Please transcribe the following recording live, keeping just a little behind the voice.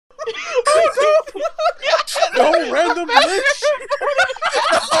No random glitch!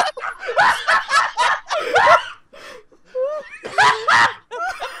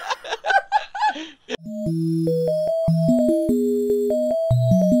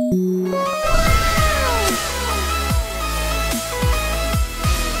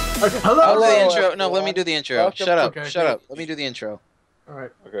 Hello! I'll do the intro. No, let me do the intro. Welcome. Shut up. Okay. Shut up. Let me do the intro.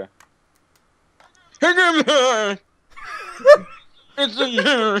 Alright. Okay. It's the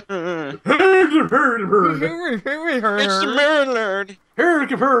Melon. It's It's the Melon.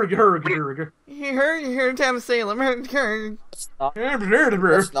 You heard Town of Salem. Let's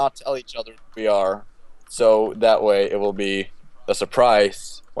not tell each other who we are, so that way it will be a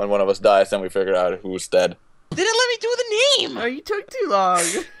surprise when one of us dies and we figure out who's dead. Didn't let me do the name. Oh, you took too long.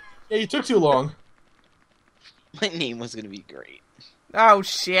 Yeah, you took too long. My name was gonna be great. Oh,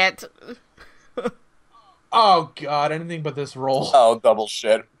 shit. Oh god, anything but this roll. Oh, double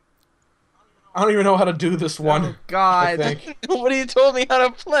shit. I don't even know how to do this one. Oh, I God. think. Nobody told me how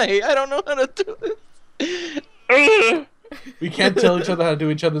to play. I don't know how to do this. We can't tell each other how to do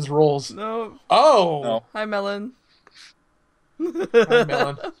each other's rolls. No. Oh! No. Hi, Melon. Hi,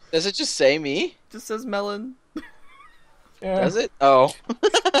 Melon. Does it just say me? Just says Melon. Yeah. Does it? Oh.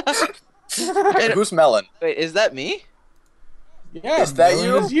 Who's Melon? Wait, is that me? Yeah, Is that Melon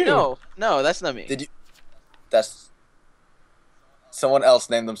you? is you? No, that's not me. Did you? That's someone else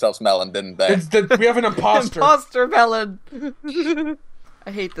named themselves Melon, didn't they? We have an imposter. Imposter Melon.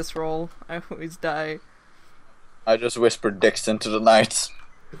 I hate this roll. I always die. I just whispered dicks into the night.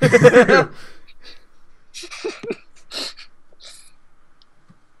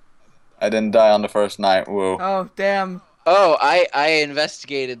 I didn't die on the first night. Woo. Oh, damn. Oh, I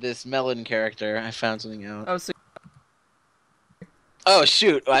investigated this Melon character. I found something out. Oh, so... Oh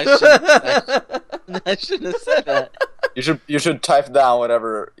shoot! I shouldn't have said that. You should type down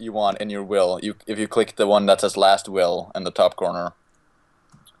whatever you want in your will. If you click the one that says last will in the top corner,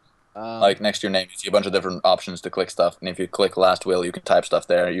 like next to your name, you see a bunch of different options to click stuff. And if you click last will, you can type stuff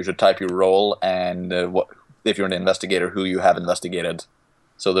there. You should type your role and what if you're an investigator, who you have investigated,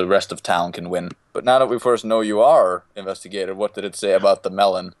 so the rest of town can win. But now that we first know you are investigator, what did it say about the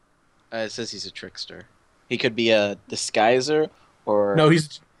Melon? It says he's a trickster. He could be a disguiser or No,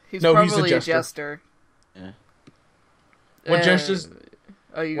 he's probably a a jester. jester. Yeah. What jesters?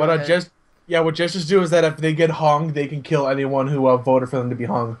 Oh, you What go a ahead. what jesters do is that if they get hung, they can kill anyone who voted for them to be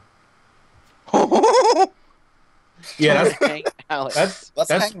hung. Yeah, Hang Alex. Let's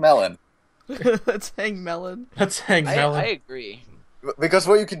hang Melon. Let's hang Melon. that's hang Melon. I agree. Because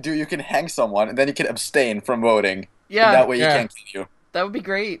what you can do, you can hang someone, and then you can abstain from voting. Yeah, And that way you Yeah. can't kill you. that would be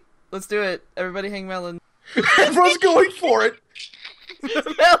great. Let's do it. Everybody hang Melon. Everyone's going for it.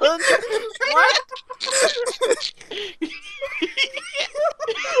 Melon! What?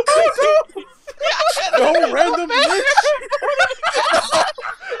 No random glitch.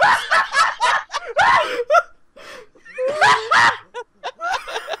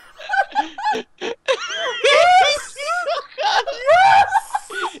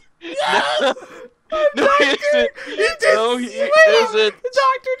 No, he isn't. No, he isn't. The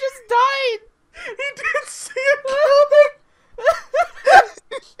doctor just died! He didn't see it coming.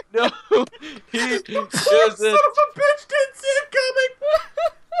 No, he isn't. Son of a bitch didn't see it coming.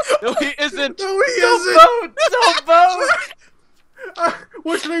 No, he isn't. No, he Don't isn't. vote! Don't vote!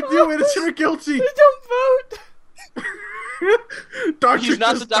 What should I do? Innocent or guilty? Don't vote! Doctor He's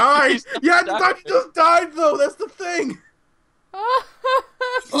not just the doctor, died. he's not Yeah, the the doctor doctor. just died though. That's the thing.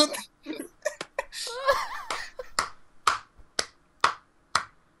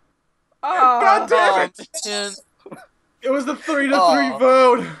 God damn it! Man. It was the 3-3 Oh.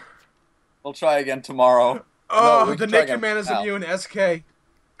 vote. We'll try again tomorrow. Oh, we the can try naked again man is now. immune. SK.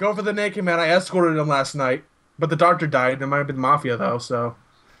 Go for the naked man. I escorted him last night, but the doctor died. It might have been mafia though. So.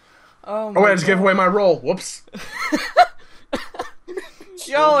 Oh, Oh wait, I just gave away my role. Whoops.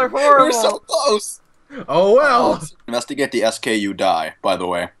 Y'all are We're horrible! so close. Oh well. Investigate the SK, you die, by the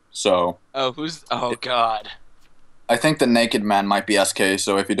way. So, Oh, who's? Oh God. I think the naked man might be SK,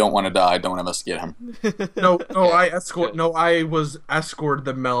 so if you don't want to die, don't investigate him. No, I was escorted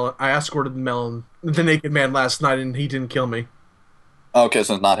the melon. I escorted the naked man last night, and he didn't kill me. Okay,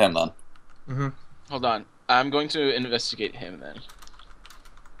 so it's not him then. Hold on. I'm going to investigate him then.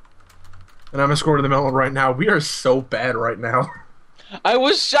 And I'm escorting the melon right now. We are so bad right now. I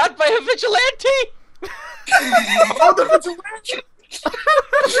was shot by a vigilante. Oh, the vigilante!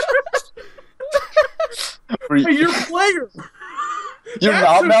 Hey, you're a player. You're That's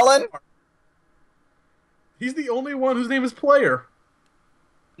not who- Melon? He's the only one whose name is Player.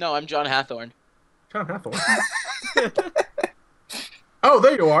 No, I'm John Hathorne. John Hathaway. Oh,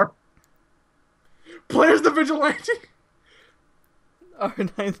 there you are. Player's the vigilante.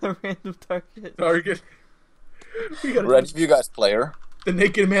 R9 the random target. Target. Ready for you guys, player. The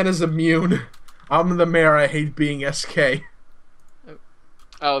naked man is immune. I'm the mayor. I hate being SK.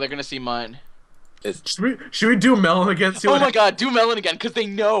 Oh, they're gonna see mine. Should we do Melon again? See Oh what my god, do Melon again, because they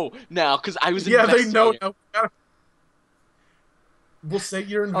know now, because I was Yeah, they know investigating. now. We'll say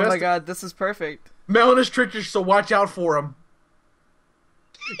you're Oh investigating. my god, this is perfect. Melon is tricky, so watch out for him.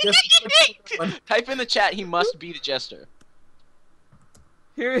 Type in the chat, he must be the jester.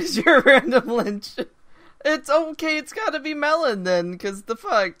 Here is your random lynch. It's okay, it's gotta be Melon then, cause the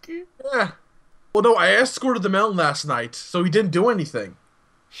fuck. Yeah. Well, no, I escorted the Melon last night, so he didn't do anything.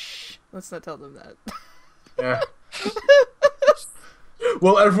 Shh, let's not tell them that. Yeah.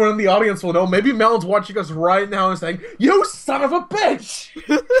 Well, everyone in the audience will know. Maybe Melon's watching us right now and saying, "You son of a bitch!"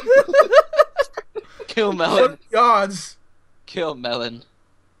 Kill What Melon. are the odds? Kill Melon.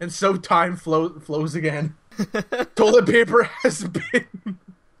 And so time flows again. Toilet paper has been.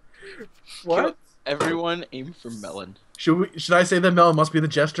 What? Kill everyone aim for Melon. Should I say that Melon must be the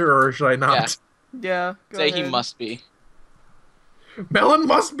jester, or should I not? Yeah, go Say ahead. he must be. Melon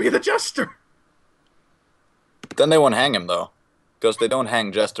must be the jester. Then they won't hang him though, because they don't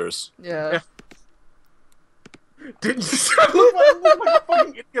hang jesters. Yeah. Didn't you say I look like a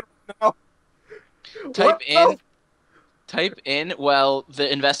fucking idiot now? Type in, well,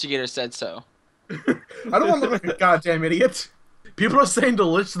 the investigator said so. I don't want to look like a goddamn idiot. People are saying to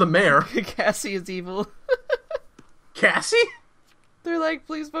lynch the mayor. Cassie is evil. Cassie? They're like,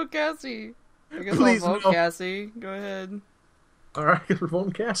 please vote Cassie. I guess Please, I'll vote no. Cassie. Go ahead. Alright, we're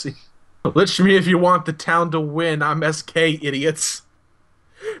voting Cassie. Lynch me if you want the town to win. I'm SK, idiots.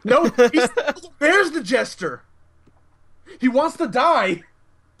 No, the mayor's the jester. He wants to die.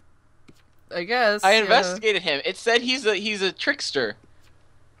 I guess. I yeah. investigated him. It said he's a trickster.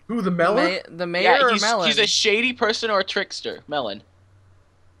 Who, the Melon? The mayor or he's, Melon? he's a shady person or a trickster. Melon.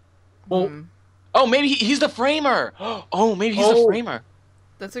 Well, Hmm. Oh, maybe he's the framer. Oh, maybe he's the framer.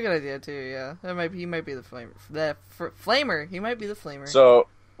 That's a good idea too. Yeah, he might be the flamer. The flamer. He might be the flamer. So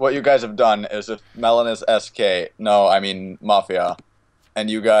what you guys have done is, if Melon is SK, no, I mean Mafia, and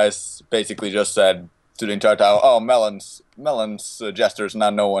you guys basically just said to the entire town, "Oh, Melon's Jester's now.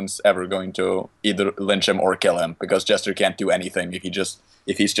 No one's ever going to either lynch him or kill him because Jester can't do anything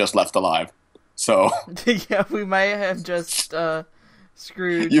if he's just left alive." So Yeah, we might have just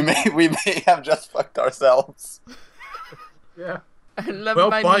screwed. we may have just fucked ourselves. yeah. I love Well,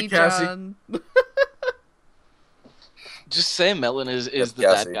 my bye, knee, Cassie. John. Just say Melon is the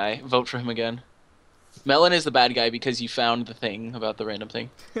Cassie. bad guy. Vote for him again. Melon is the bad guy because you found the thing about the random thing.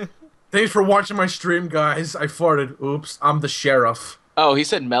 Thanks for watching my stream, guys. I farted. Oops, I'm the sheriff. Oh, he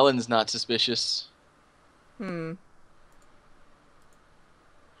said Melon's not suspicious. Hmm.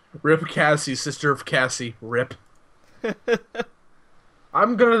 Rip Cassie, sister of Cassie. Rip.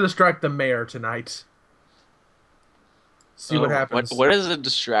 I'm gonna distract the mayor tonight. See what happens. What is a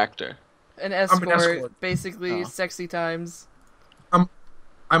distractor? An an escort, escort. basically Oh. sexy times. I'm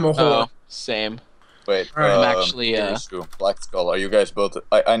a whore. Oh, same. Wait, Alright. I'm actually, Irusu, Black Skull, are you guys both?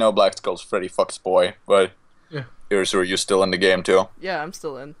 I know Black Skull's Freddy fucks boy, but Yeah. Irusu, are you still in the game too? Yeah, I'm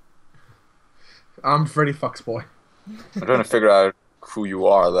still in. I'm Freddy Fucksboy. I'm trying to figure out who you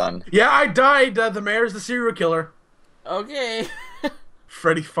are then. Yeah, I died. The mayor's the serial killer. Okay.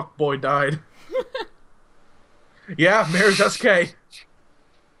 Freddy Fuckboy died. Yeah, mayor's SK.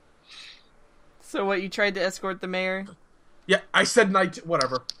 So what? You tried to escort the mayor? Yeah, I said night.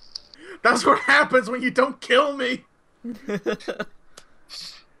 Whatever. That's what happens when you don't kill me.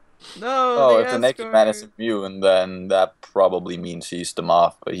 No. Oh, if the naked escort. man is immune, then that probably means he's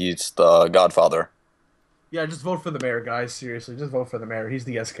the Godfather. Yeah, just vote for the mayor, guys. Seriously, just vote for the mayor. He's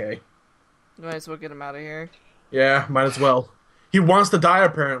the SK. Might as well get him out of here. Yeah, might as well. He wants to die,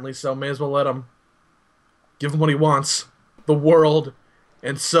 apparently, so may as well let him. Give him what he wants. The world.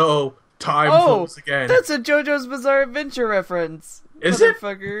 And so, time flows again. That's a JoJo's Bizarre Adventure reference. Is it?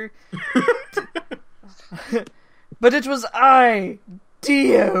 Motherfucker. But it was I,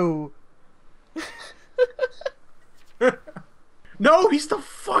 Dio. No, he's the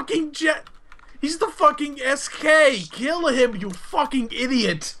fucking He's the fucking SK! Kill him, you fucking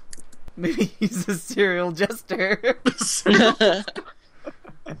idiot! Maybe he's a serial jester.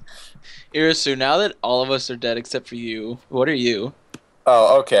 Irusu, now that all of us are dead except for you, what are you?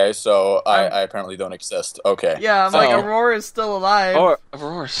 Oh, okay, so I apparently don't exist. Okay. Yeah, I'm like, Oh. Aurora is still alive. Oh,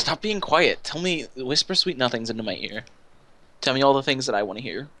 Aurore, stop being quiet. Tell me, whisper sweet nothings into my ear. Tell me all the things that I want to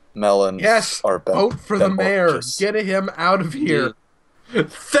hear. Melons Yes, are better vote for the than mayor. oranges. Get him out of here.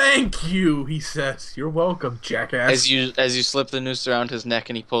 Thank you, he says. You're welcome, jackass. As you slip the noose around his neck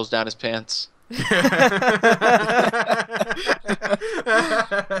and he pulls down his pants.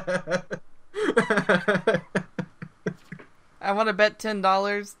 I want to bet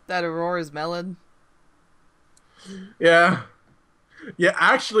 $10 that Aurore is melon. Yeah. Yeah,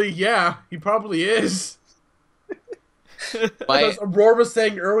 actually, yeah, he probably is. Because Aurore was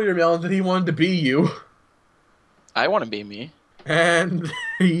saying earlier, Melon, that he wanted to be you. I want to be me. And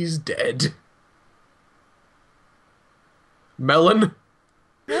he's dead. Melon?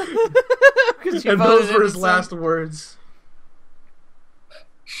 And those were his last words.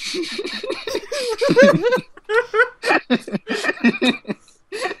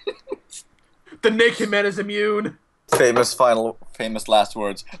 The naked man is immune. Famous last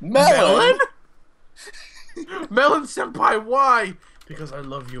words. Melon? Melon senpai, why? Because I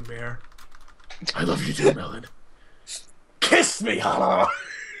love you, Mare. I love you too, Melon. Kiss me, Hana!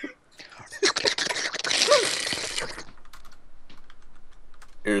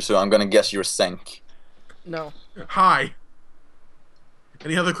 Irusu, I'm gonna guess you're Senk. No. Hi.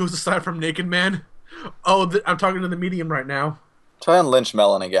 Any other clues aside from naked man? Oh, I'm talking to the medium right now. Try and lynch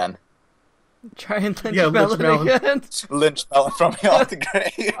Melon again. Try and lynch lynch Melon again. Lynch Melon from me off the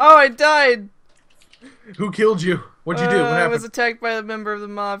grave. Oh, I died. Who killed you? What'd you do? What happened? I was attacked by a member of the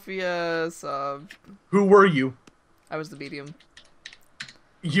mafia. So... Who were you? I was the medium.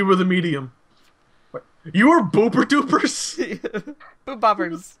 You were the medium. What? You were Booper Doopers? Boop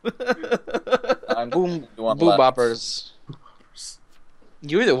boppers. Boom boppers.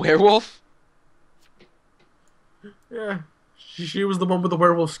 You were the werewolf? Yeah. She was the one with the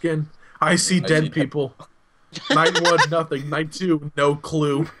werewolf skin. I see dead people. Night 1, nothing. Night 2, no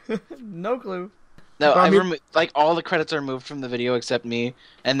clue. No clue. No, I mean, like all the credits are removed from the video except me,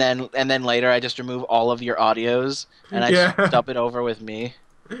 and then later I just remove all of your audios and I just dub it over with me.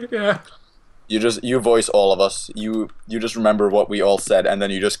 Yeah. You voice all of us. You just remember what we all said, and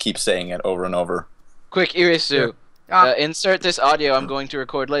then you just keep saying it over and over. Quick, Irusu, insert this audio I'm going to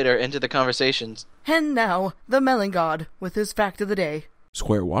record later into the conversations. And now, the Melon God with his fact of the day.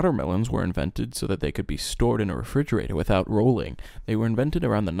 Square watermelons were invented so that they could be stored in a refrigerator without rolling. They were invented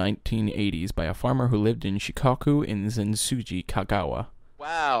around the 1980s by a farmer who lived in Shikoku in Zensuji, Kagawa.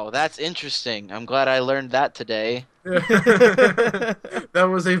 Wow, that's interesting. I'm glad I learned that today. That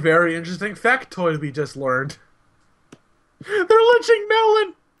was a very interesting factoid we just learned. They're lynching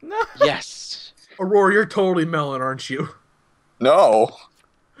Melon! No. Yes. Aurore, you're totally Melon, aren't you? No.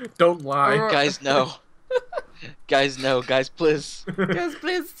 Don't lie. Guys, no. Guys, no. Guys, please. Guys,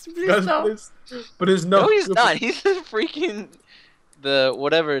 please Guys, no. please. But his no. No, he's not. He's the freaking... the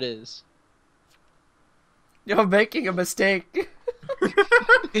whatever it is. You're making a mistake.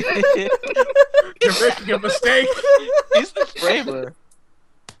 You're making a mistake. He's the framer.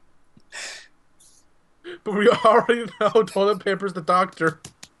 But we already know toilet paper's the doctor.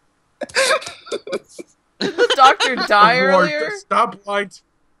 Did the doctor die earlier? Stop lying.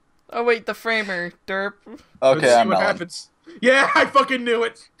 Oh wait, the framer. Derp. Okay, I'm what Melon. happens. Yeah, I fucking knew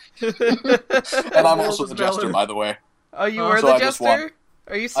it. And I'm also the jester, by the way. Oh, you were so the I just won. jester?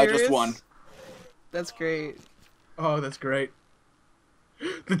 Are you serious? I just won. That's great. Oh, that's great.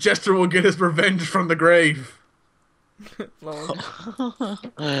 The jester will get his revenge from the grave. Lol.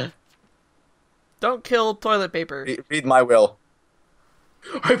 Don't kill toilet paper. Read my will.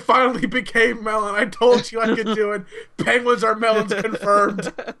 I finally became Melon. I told you I could do it. Penguins are melons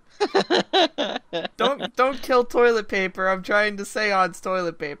confirmed. Don't kill toilet paper. I'm trying to say on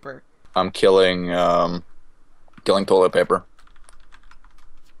toilet paper. I'm killing toilet paper.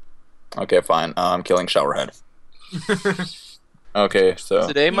 Okay, fine. I'm killing showerhead. Okay, so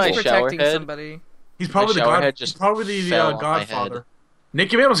Today my He's protecting showerhead. somebody. He's probably the god. He's probably the fell on my godfather. head.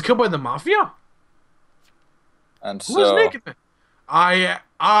 Naked Man was killed by the mafia. and Who was so Naked Man? I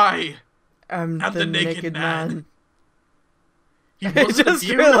I'm am the naked man. He I wasn't just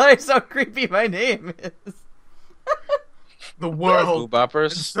you. realized how creepy my name is. The world. Boo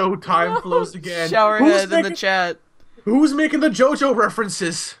boppers. So time flows again. Showerhead in the chat. Who's making the JoJo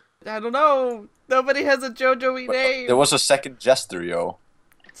references? I don't know. Nobody has a JoJo-y name. there was a second jester, yo.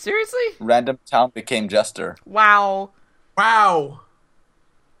 Seriously? Random town became jester. Wow. Wow.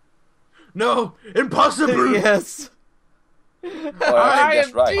 No, impossible. Yes. Oh, I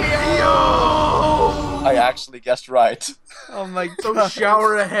guessed right. Yo! I actually guessed right. Oh my So god.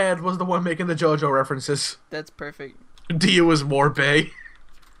 Shower Ahead was the one making the JoJo references. That's perfect. Dio was Morbay.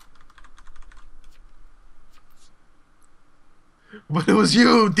 But it was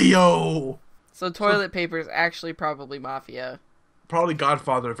you, Dio. So toilet paper is actually probably mafia. Probably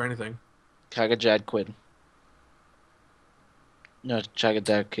Godfather, if anything. Kagajad Quid. No,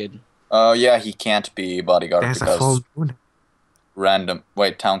 Chagadad Kid. Yeah, he can't be bodyguard because random...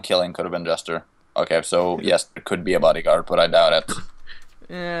 Wait, town killing could have been Jester. Okay, so yes, there could be a bodyguard, but I doubt it.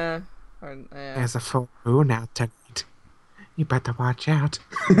 Yeah. There's a full moon out tonight. You better watch out.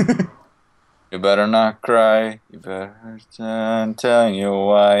 You better not cry. You better... I'm telling you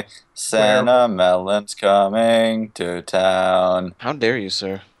why. Santa Melon's coming to town. How dare you,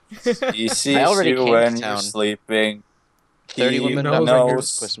 sir? He sees you when you're sleeping. 30 women got pregnant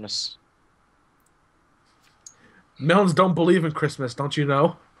for Christmas. Melons don't believe in Christmas, don't you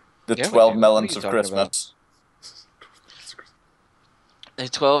know? The 12 melons of Christmas. The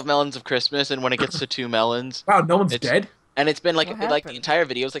 12 melons of Christmas, and when it gets to 2 melons... Wow, no one's dead? And it's been like the entire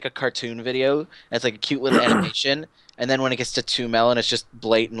video is like a cartoon video, and it's like a cute little animation, and then when it gets to 2 melon, it's just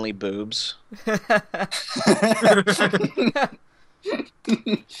blatantly boobs.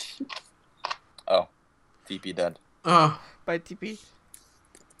 Oh. TP dead. By TP.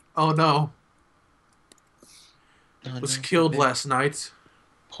 Oh no. Was killed last night.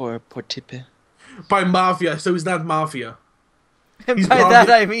 Poor Tipe. By Mafia, so he's not Mafia. And by that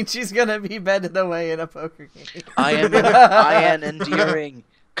I mean she's gonna be bedded away in a poker game. I am endearing.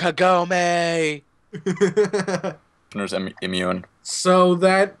 Kagome! There's immune. So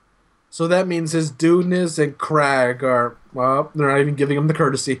that means his Dudeness and Crag are, well, they're not even giving him the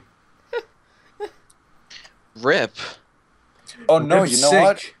courtesy. Rip. Oh no, you know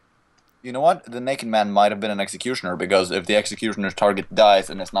what? You know what? The Naked Man might have been an executioner, because if the executioner's target dies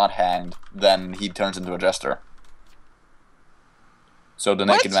and is not hanged, then he turns into a jester. So the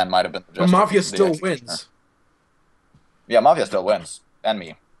Naked Man might have been the jester. But Mafia still wins. Yeah, Mafia still wins. And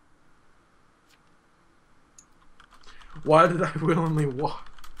me. Why did I willingly walk?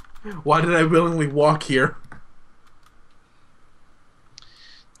 Why did I willingly walk here?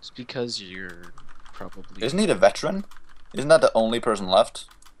 It's because you're probably... Isn't he the veteran? Isn't that the only person left?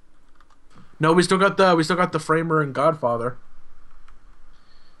 No, we still got the Framer and Godfather.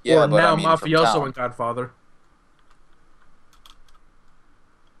 Yeah, or but now I mean Mafioso and Godfather.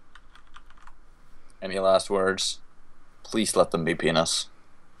 Any last words? Please let them be penis.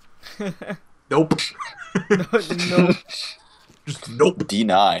 Nope. Nope. Just nope.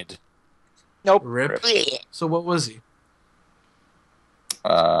 Denied. Nope. Rip. So what was he?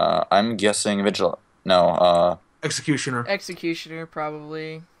 I'm guessing vigil. No. Executioner. Executioner,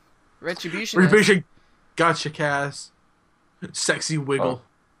 probably. Retribution. Retribution. Gotcha, Cass. Sexy wiggle. Oh.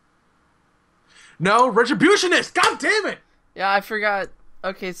 No, Retributionist! God damn it! Yeah, I forgot.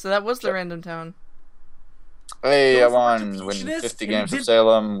 Okay, so that was the random town. Hey, I won. Win 50 games of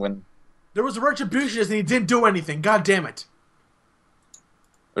Salem. Win. There was a Retributionist and he didn't do anything. God damn it.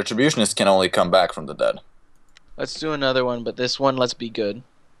 Retributionists can only come back from the dead. Let's do another one, but this one, let's be good.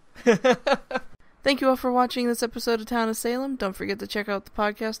 Thank you all for watching this episode of Town of Salem. Don't forget to check out the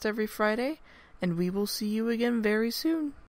podcast every Friday, and we will see you again very soon.